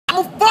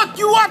I'ma fuck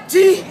you up,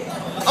 T.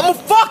 I'ma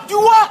fuck you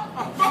up.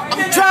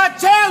 I'm trying to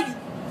tell you.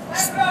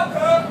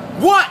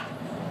 What?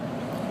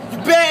 You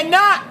better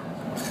not.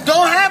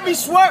 Don't have me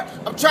swear.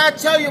 I'm trying to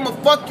tell you, I'ma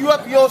fuck you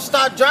up if you don't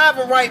start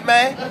driving right,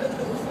 man.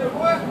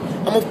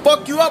 I'ma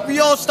fuck you up if you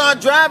don't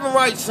start driving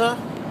right, son.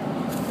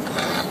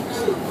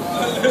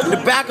 In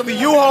the back of a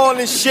U-Haul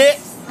and shit.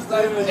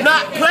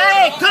 Not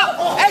playing.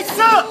 Come. Hey,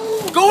 son.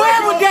 Go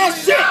ahead with that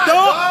shit,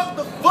 dog. What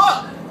the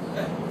fuck?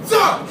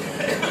 Son!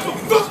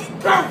 Fucking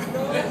crap!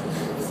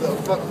 So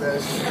fuck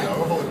that shit.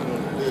 I'm holding on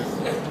to this.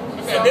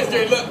 This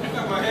Jay, look. I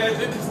got my hands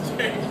in this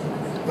Jay.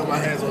 Put my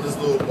hands on this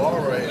little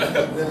bar right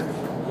there.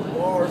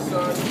 Bar,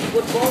 son.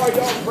 What bar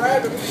y'all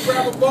grabbing?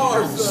 Grab a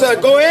bar, son.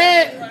 Son, go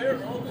ahead.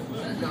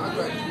 Nah, I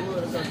got the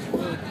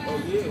wood. Oh,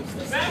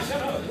 yeah. Man,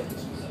 shut up.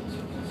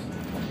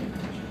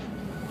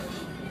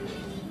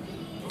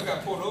 We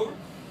got pulled over?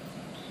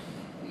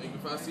 Nigga,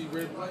 if I see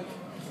red light,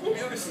 we'll be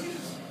able to see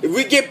this. If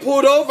we get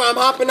pulled over, I'm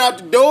hopping out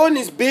the door in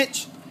this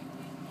bitch.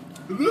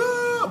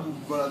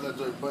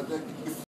 But